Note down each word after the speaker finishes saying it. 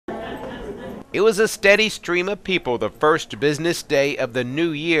It was a steady stream of people the first business day of the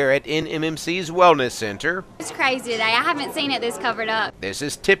new year at NMMC's Wellness Center. It's crazy today. I haven't seen it this covered up. This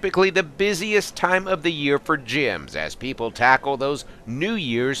is typically the busiest time of the year for gyms as people tackle those New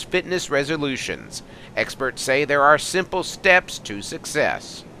Year's fitness resolutions. Experts say there are simple steps to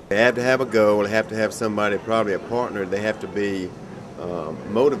success. They have to have a goal, they have to have somebody, probably a partner, they have to be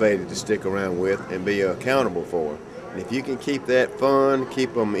motivated to stick around with and be accountable for. And if you can keep that fun,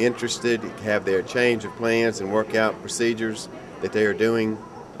 keep them interested, have their change of plans and workout procedures that they are doing,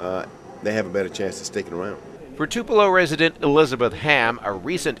 they have a better chance of sticking around. For Tupelo resident Elizabeth Ham, a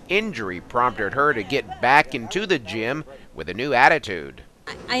recent injury prompted her to get back into the gym with a new attitude.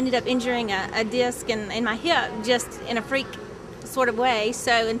 I ended up injuring a disc in my hip just in a freak sort of way,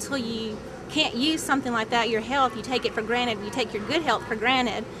 so until you can't use something like that, your health, you take it for granted, you take your good health for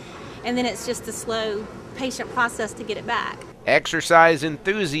granted, and then it's just a slow, patient process to get it back. Exercise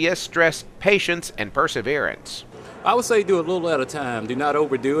enthusiasts stress patience and perseverance. I would say do it a little at a time. Do not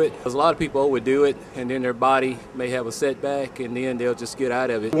overdo it, because a lot of people overdo it, and then their body may have a setback, and then they'll just get out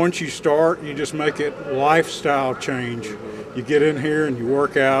of it. Once you start, you just make it lifestyle change. You get in here and you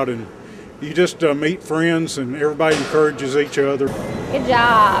work out, and you just meet friends, and everybody encourages each other. Good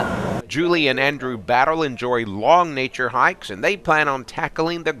job. Julie and Andrew Battle enjoy long nature hikes, and they plan on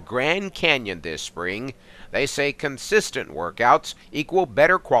tackling the Grand Canyon this spring. They say consistent workouts equal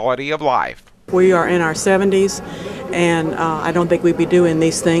better quality of life. We are in our 70s, and I don't think we'd be doing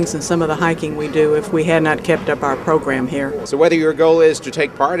these things and some of the hiking we do if we had not kept up our program here. So whether your goal is to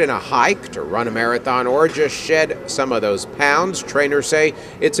take part in a hike, to run a marathon, or just shed some of those pounds, trainers say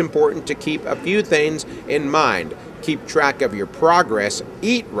it's important to keep a few things in mind. Keep track of your progress,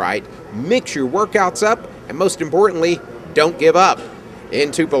 eat right, mix your workouts up, and most importantly, don't give up.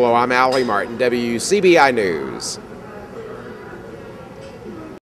 In Tupelo, I'm Allie Martin, WCBI News.